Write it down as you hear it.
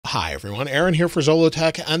Hi everyone, Aaron here for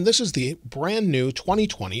Zollotech, and this is the brand new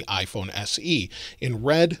 2020 iPhone SE in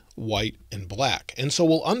red, white, and black. And so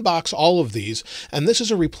we'll unbox all of these, and this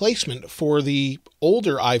is a replacement for the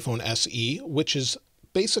older iPhone SE, which is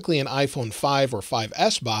basically an iPhone 5 or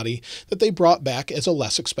 5S body that they brought back as a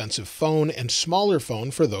less expensive phone and smaller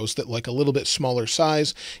phone for those that like a little bit smaller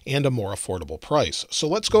size and a more affordable price. So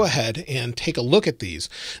let's go ahead and take a look at these.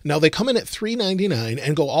 Now they come in at $399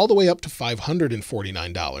 and go all the way up to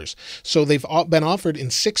 $549. So they've been offered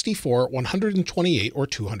in 64, 128, or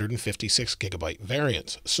 256 gigabyte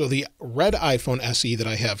variants. So the red iPhone SE that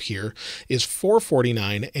I have here is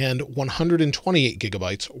 $449 and 128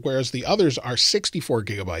 gigabytes, whereas the others are 64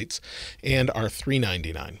 gigabytes and are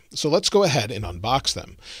 $399. So let's go ahead and unbox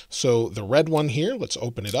them. So the red one here, let's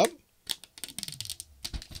open it up.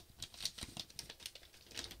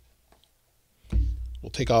 We'll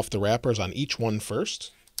take off the wrappers on each one first.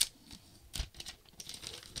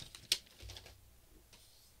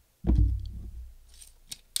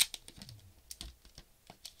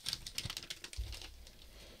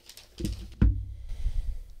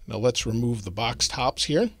 Now let's remove the box tops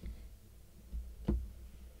here.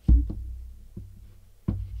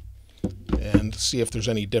 And see if there's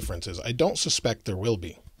any differences. I don't suspect there will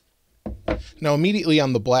be. Now immediately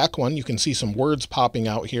on the black one, you can see some words popping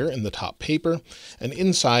out here in the top paper. And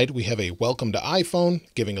inside we have a welcome to iPhone,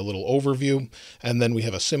 giving a little overview. And then we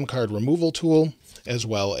have a SIM card removal tool, as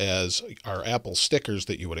well as our Apple stickers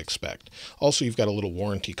that you would expect. Also, you've got a little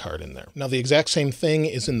warranty card in there. Now the exact same thing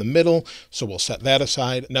is in the middle, so we'll set that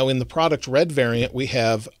aside. Now in the product red variant, we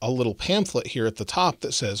have a little pamphlet here at the top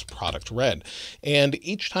that says product red. And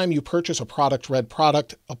each time you purchase a product red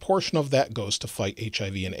product, a portion of that goes to fight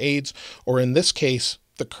HIV and AIDS, or in this case,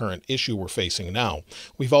 the current issue we're facing now.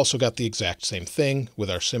 We've also got the exact same thing with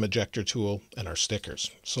our SIM ejector tool and our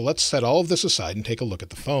stickers. So let's set all of this aside and take a look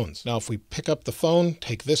at the phones. Now, if we pick up the phone,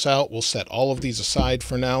 take this out, we'll set all of these aside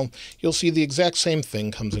for now. You'll see the exact same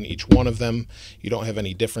thing comes in each one of them. You don't have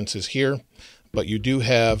any differences here, but you do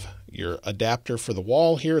have your adapter for the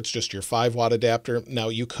wall here. It's just your 5-watt adapter. Now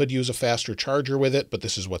you could use a faster charger with it, but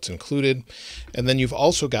this is what's included. And then you've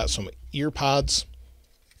also got some ear pods,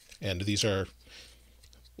 and these are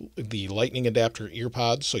the lightning adapter ear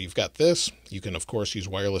pods. So you've got this. You can of course use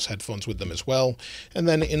wireless headphones with them as well. And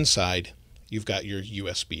then inside you've got your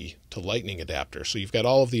USB to lightning adapter. So you've got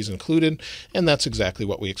all of these included, and that's exactly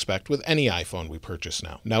what we expect with any iPhone we purchase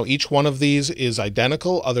now. Now each one of these is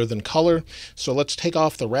identical other than color. So let's take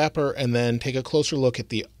off the wrapper and then take a closer look at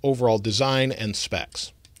the overall design and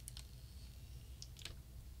specs.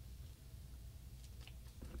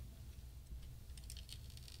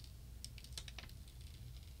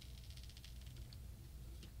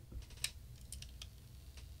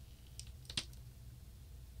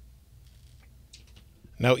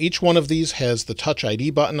 Now each one of these has the Touch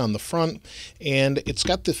ID button on the front, and it's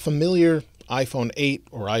got the familiar iPhone 8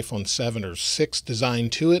 or iPhone 7 or 6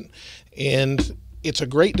 design to it, and it's a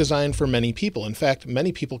great design for many people. In fact,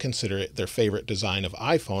 many people consider it their favorite design of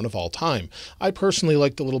iPhone of all time. I personally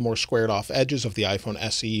like the little more squared off edges of the iPhone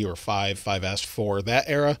SE or 5, 5S, 4, that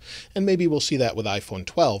era, and maybe we'll see that with iPhone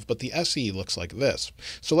 12, but the SE looks like this.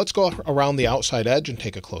 So let's go around the outside edge and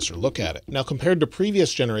take a closer look at it. Now compared to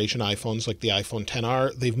previous generation iPhones like the iPhone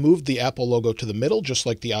XR, they've moved the Apple logo to the middle just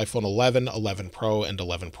like the iPhone 11, 11 Pro, and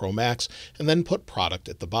 11 Pro Max, and then put product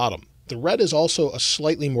at the bottom. The red is also a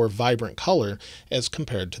slightly more vibrant color as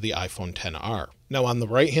compared to the iPhone XR. Now on the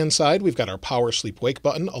right-hand side, we've got our power sleep wake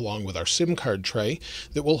button along with our SIM card tray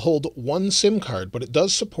that will hold one SIM card, but it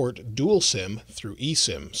does support dual SIM through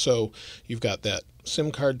eSIM. So you've got that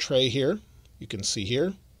SIM card tray here, you can see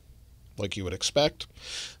here, like you would expect.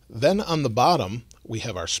 Then on the bottom, we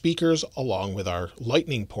have our speakers along with our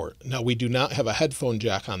lightning port. Now we do not have a headphone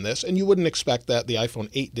jack on this, and you wouldn't expect that. The iPhone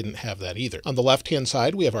 8 didn't have that either. On the left-hand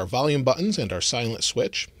side, we have our volume buttons and our silent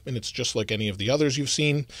switch, and it's just like any of the others you've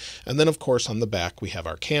seen. And then of course on the back, we have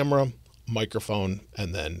our camera, microphone,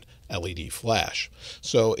 and then LED flash.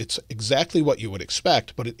 So it's exactly what you would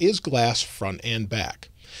expect, but it is glass front and back.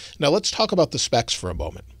 Now let's talk about the specs for a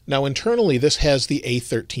moment. Now internally, this has the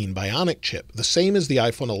A13 Bionic chip, the same as the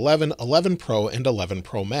iPhone 11, 11 Pro, and 11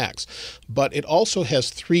 Pro Max, but it also has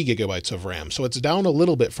 3 gigabytes of RAM, so it's down a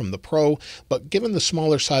little bit from the Pro, but given the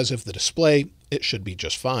smaller size of the display, it should be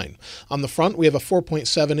just fine. On the front, we have a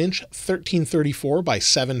 4.7-inch 1334 by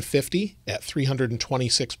 750 at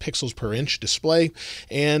 326 pixels per inch display.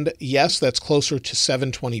 And yes, that's closer to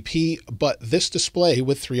 720p, but this display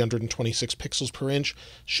with 326 pixels per inch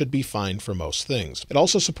should be fine for most things. It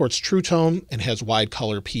also supports True Tone and has wide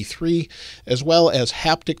color P3, as well as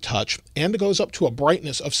haptic touch, and it goes up to a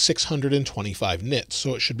brightness of 625 nits,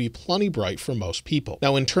 so it should be plenty bright for most people.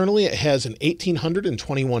 Now internally, it has an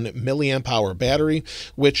 1821 milliamp hour battery,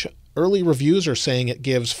 which early reviews are saying it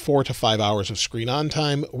gives 4 to 5 hours of screen on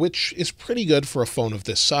time, which is pretty good for a phone of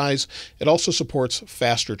this size. It also supports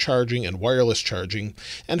faster charging and wireless charging,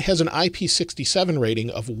 and has an IP67 rating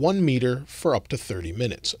of 1 meter for up to 30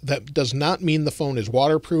 minutes. That does not mean the phone is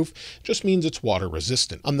waterproof, just means it's water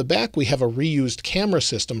resistant. On the back, we have a reused camera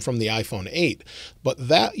system from the iPhone 8, but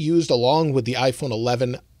that used along with the iPhone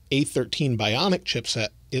 11 A13 Bionic chipset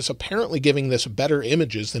is apparently giving this better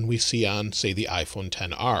images than we see on, say, the iPhone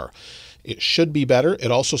XR. It should be better. It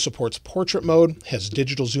also supports portrait mode, has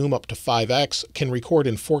digital zoom up to 5x, can record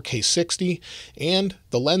in 4K 60, and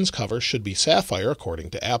the lens cover should be sapphire according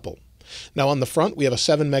to Apple. Now on the front, we have a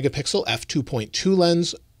 7-megapixel f2.2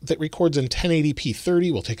 lens that records in 1080p 30.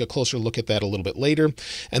 We'll take a closer look at that a little bit later.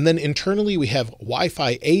 And then internally, we have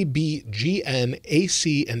Wi-Fi A, B, GN,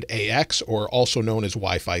 AC, and AX, or also known as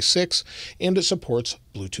Wi-Fi 6, and it supports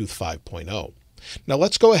Bluetooth 5.0. Now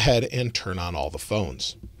let's go ahead and turn on all the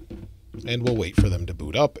phones. And we'll wait for them to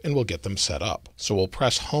boot up, and we'll get them set up. So we'll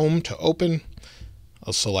press Home to open.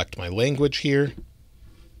 I'll select my language here.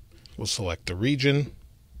 We'll select the region.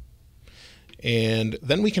 And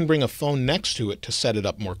then we can bring a phone next to it to set it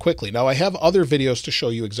up more quickly. Now I have other videos to show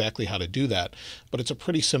you exactly how to do that, but it's a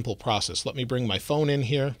pretty simple process. Let me bring my phone in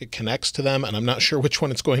here. It connects to them, and I'm not sure which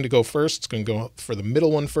one it's going to go first. It's going to go for the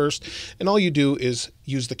middle one first. And all you do is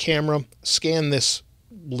use the camera, scan this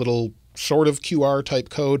little sort of QR type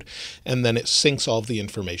code, and then it syncs all of the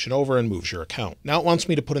information over and moves your account. Now it wants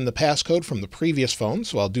me to put in the passcode from the previous phone,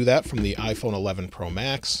 so I'll do that from the iPhone 11 Pro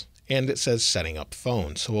Max. And it says setting up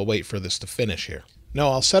phone, so we'll wait for this to finish here.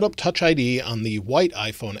 Now I'll set up Touch ID on the white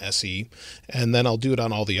iPhone SE, and then I'll do it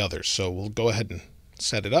on all the others. So we'll go ahead and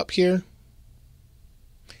set it up here.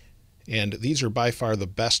 And these are by far the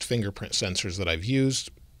best fingerprint sensors that I've used.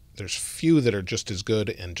 There's few that are just as good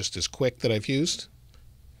and just as quick that I've used.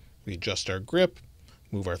 We adjust our grip,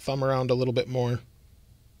 move our thumb around a little bit more,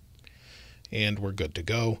 and we're good to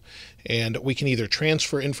go. And we can either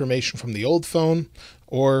transfer information from the old phone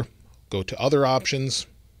or go to other options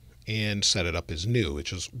and set it up as new,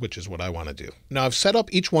 which is what I want to do. Now I've set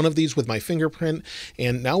up each one of these with my fingerprint,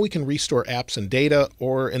 and now we can restore apps and data,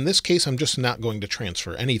 or in this case, I'm just not going to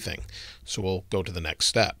transfer anything. So we'll go to the next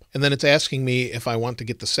step. And then it's asking me if I want to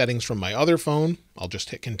get the settings from my other phone. I'll just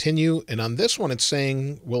hit continue. And on this one, it's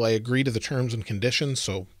saying, will I agree to the terms and conditions?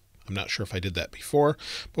 So I'm not sure if I did that before,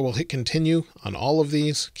 but we'll hit continue on all of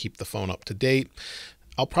these, keep the phone up to date.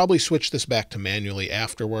 I'll probably switch this back to manually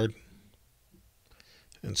afterward.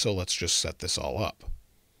 And so let's just set this all up.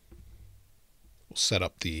 We'll set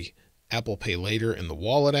up the Apple Pay Later in the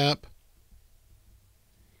Wallet app.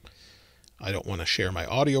 I don't want to share my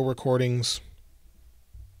audio recordings.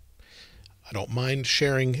 I don't mind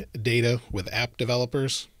sharing data with app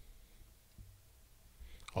developers,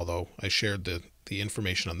 although I shared the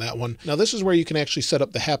information on that one. Now this is where you can actually set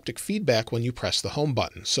up the haptic feedback when you press the home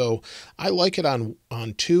button. So I like it on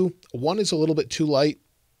 2. 1 is a little bit too light.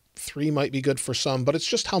 3 might be good for some, but it's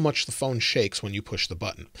just how much the phone shakes when you push the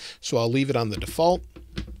button. So I'll leave it on the default.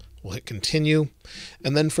 We'll hit continue.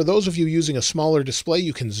 And then for those of you using a smaller display,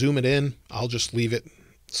 you can zoom it in. I'll just leave it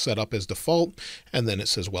set up as default. And then it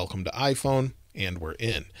says welcome to iPhone, and we're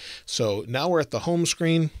in. So now we're at the home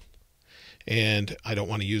screen, and I don't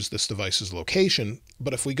want to use this device's location,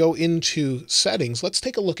 but if we go into settings, let's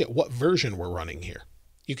take a look at what version we're running here.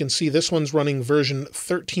 You can see this one's running version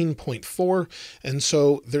 13.4, and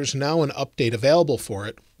so there's now an update available for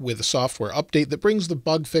it with a software update that brings the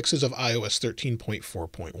bug fixes of iOS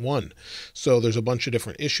 13.4.1. So there's a bunch of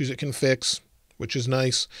different issues it can fix, which is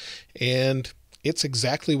nice, and it's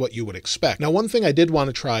exactly what you would expect. Now, one thing I did want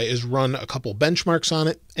to try is run a couple benchmarks on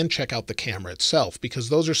it and check out the camera itself, because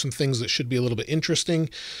those are some things that should be a little bit interesting.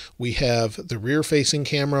 We have the rear-facing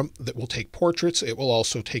camera that will take portraits. It will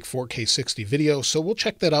also take 4K 60 video, so we'll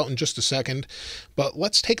check that out in just a second. But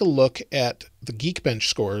let's take a look at the Geekbench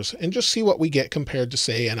scores and just see what we get compared to,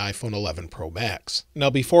 say, an iPhone 11 Pro Max. Now,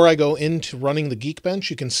 before I go into running the Geekbench,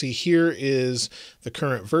 you can see here is the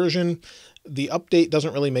current version. The update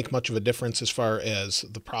doesn't really make much of a difference as far as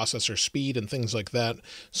the processor speed and things like that.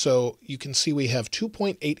 So you can see we have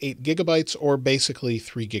 2.88 gigabytes, or basically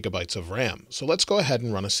 3 gigabytes of RAM. So let's go ahead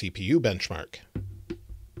and run a CPU benchmark.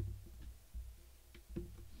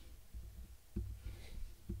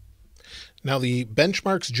 Now the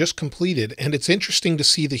benchmark's just completed, and it's interesting to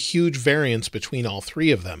see the huge variance between all three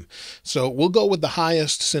of them. So we'll go with the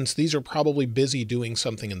highest since these are probably busy doing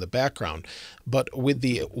something in the background. But with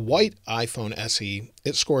the white iPhone SE,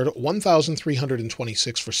 it scored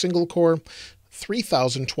 1,326 for single core,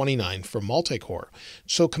 3,029 for multi-core.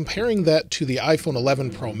 So comparing that to the iPhone 11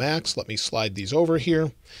 Pro Max, let me slide these over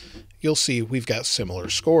here. You'll see we've got similar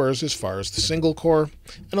scores as far as the single core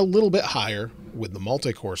and a little bit higher with the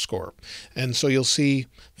multi-core score. And so you'll see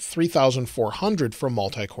 3,400 for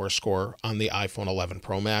multi-core score on the iPhone 11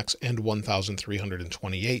 Pro Max and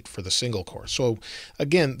 1,328 for the single core. So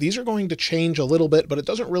again, these are going to change a little bit, but it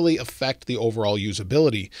doesn't really affect the overall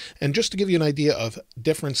usability. And just to give you an idea of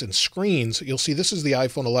difference in screens, you'll see this is the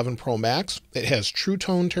iPhone 11 Pro Max. It has True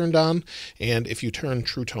Tone turned on, and if you turn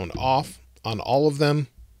True Tone off on all of them,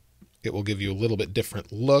 it will give you a little bit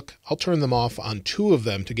different look. I'll turn them off on 2 of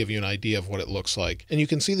them to give you an idea of what it looks like. And you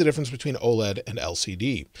can see the difference between OLED and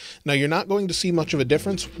LCD. Now you're not going to see much of a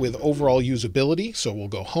difference with overall usability. So we'll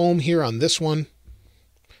go home here on this one.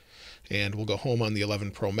 And we'll go home on the 11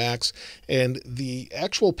 Pro Max. And the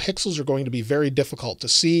actual pixels are going to be very difficult to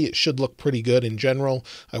see. It should look pretty good in general.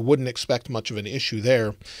 I wouldn't expect much of an issue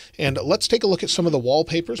there. And let's take a look at some of the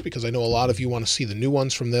wallpapers, because I know a lot of you want to see the new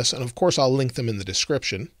ones from this. And of course, I'll link them in the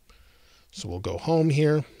description. So we'll go home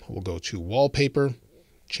here, we'll go to wallpaper,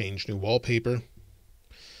 change new wallpaper.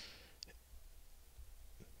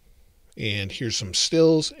 And here's some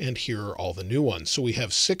stills, and here are all the new ones. So we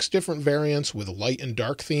have 6 different variants with light and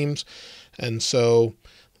dark themes. And so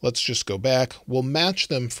let's just go back. We'll match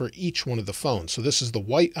them for each one of the phones. So this is the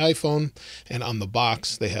white iPhone, and on the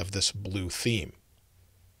box, they have this blue theme.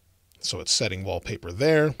 So it's setting wallpaper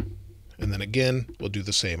there. And then again, we'll do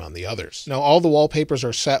the same on the others. Now, all the wallpapers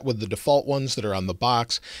are set with the default ones that are on the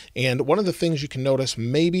box. And one of the things you can notice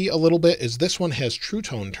maybe a little bit is this one has True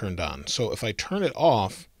Tone turned on. So if I turn it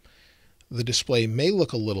off, the display may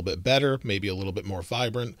look a little bit better, maybe a little bit more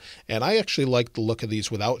vibrant. And I actually like the look of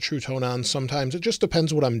these without True Tone on sometimes. It just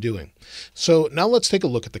depends what I'm doing. So now let's take a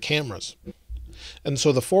look at the cameras. And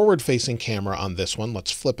so the forward-facing camera on this one,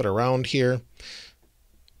 let's flip it around here.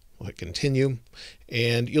 We'll hit continue,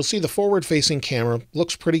 and you'll see the forward-facing camera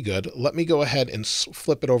looks pretty good. Let me go ahead and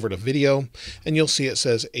flip it over to video, and you'll see it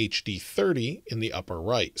says HD 30 in the upper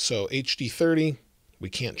right. So HD 30,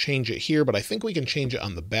 we can't change it here, but I think we can change it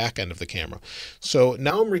on the back end of the camera. So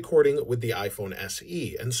now I'm recording with the iPhone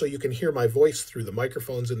SE, and so you can hear my voice through the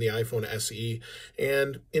microphones in the iPhone SE,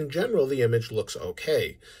 and in general, the image looks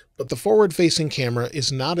okay. But the forward-facing camera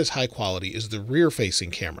is not as high quality as the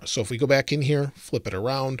rear-facing camera. So if we go back in here, flip it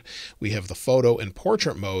around, we have the photo and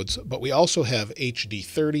portrait modes, but we also have HD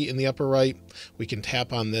 30 in the upper right. We can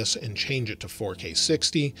tap on this and change it to 4K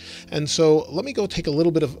 60. And so let me go take a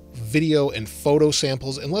little bit of video and photo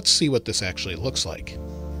samples, and let's see what this actually looks like.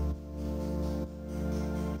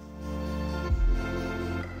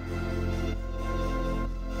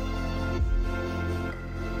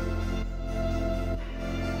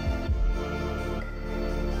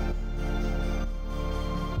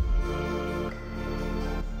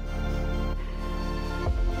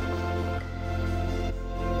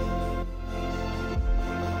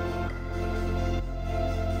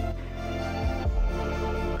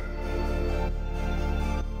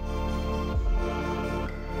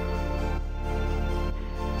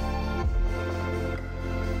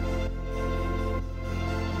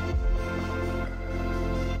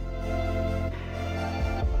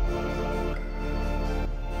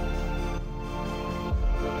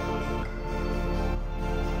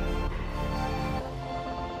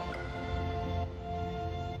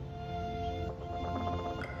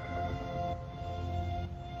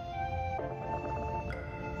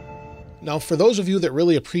 Now, for those of you that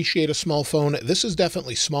really appreciate a small phone, this is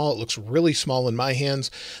definitely small. It looks really small in my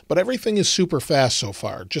hands, but everything is super fast so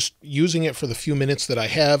far. Just using it for the few minutes that I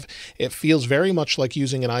have, it feels very much like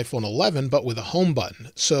using an iPhone 11, but with a home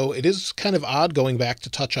button. So it is kind of odd going back to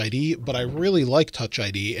Touch ID, but I really like Touch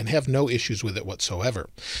ID and have no issues with it whatsoever.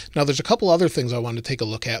 Now, there's a couple other things I want to take a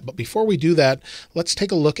look at, but before we do that, let's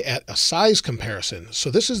take a look at a size comparison.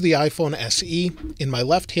 So this is the iPhone SE. In my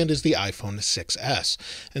left hand is the iPhone 6s.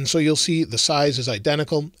 And so you'll see see, the size is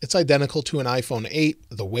identical. It's identical to an iPhone 8.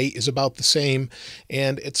 The weight is about the same,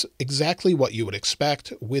 and it's exactly what you would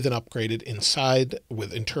expect with an upgraded inside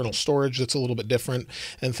with internal storage that's a little bit different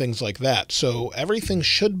and things like that. So everything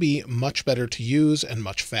should be much better to use and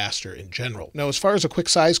much faster in general. Now, as far as a quick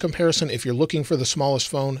size comparison, if you're looking for the smallest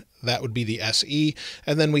phone, that would be the SE.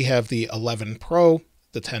 And then we have the 11 Pro,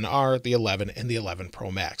 the 10R, the 11, and the 11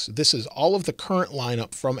 Pro Max. This is all of the current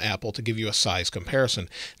lineup from Apple to give you a size comparison.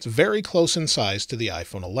 It's very close in size to the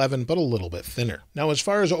iPhone 11, but a little bit thinner. Now, as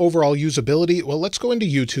far as overall usability, well, let's go into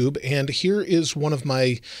YouTube, and here is one of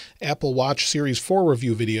my Apple Watch Series 4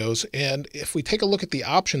 review videos. And if we take a look at the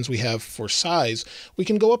options we have for size, we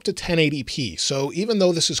can go up to 1080p. So even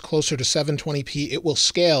though this is closer to 720p, it will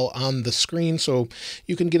scale on the screen so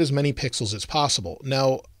you can get as many pixels as possible.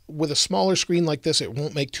 Now, with a smaller screen like this, it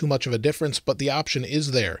won't make too much of a difference, but the option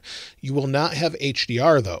is there. You will not have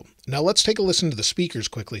HDR though. Now let's take a listen to the speakers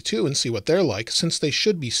quickly too and see what they're like, since they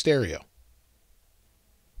should be stereo.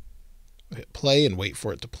 Hit play and wait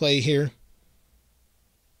for it to play here.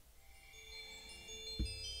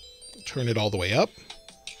 Turn it all the way up.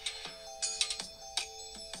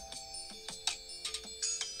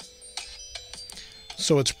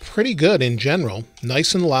 So it's pretty good in general,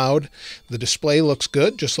 nice and loud. The display looks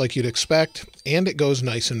good, just like you'd expect, and it goes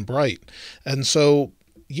nice and bright. And so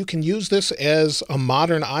you can use this as a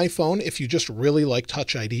modern iPhone. If you just really like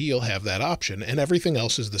Touch ID, you'll have that option, and everything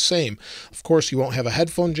else is the same. Of course, you won't have a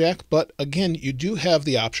headphone jack, but again, you do have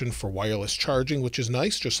the option for wireless charging, which is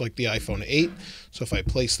nice, just like the iPhone 8. So if I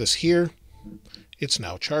place this here, it's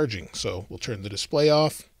now charging. So we'll turn the display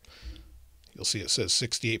off. You'll see it says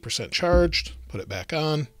 68% charged, put it back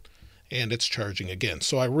on, and it's charging again.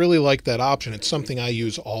 So I really like that option. It's something I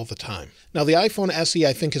use all the time. Now, the iPhone SE,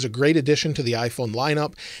 I think, is a great addition to the iPhone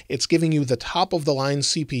lineup. It's giving you the top of the line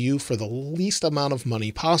CPU for the least amount of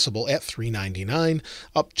money possible at $399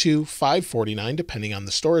 up to $549, depending on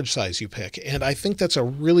the storage size you pick. And I think that's a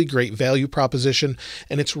really great value proposition,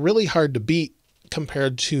 and it's really hard to beat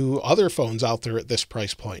compared to other phones out there at this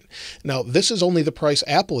price point. Now, this is only the price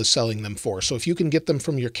Apple is selling them for. So if you can get them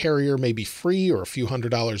from your carrier, maybe free or a few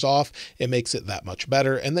 $100s off, it makes it that much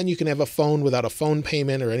better. And then you can have a phone without a phone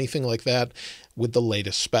payment or anything like that with the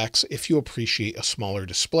latest specs if you appreciate a smaller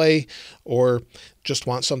display or just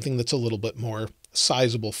want something that's a little bit more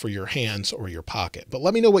sizable for your hands or your pocket. But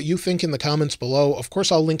let me know what you think in the comments below. Of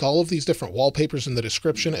course, I'll link all of these different wallpapers in the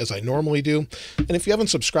description as I normally do. And if you haven't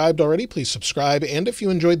subscribed already, please subscribe. And if you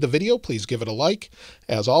enjoyed the video, please give it a like.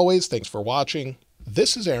 As always, thanks for watching.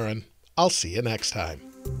 This is Aaron. I'll see you next time.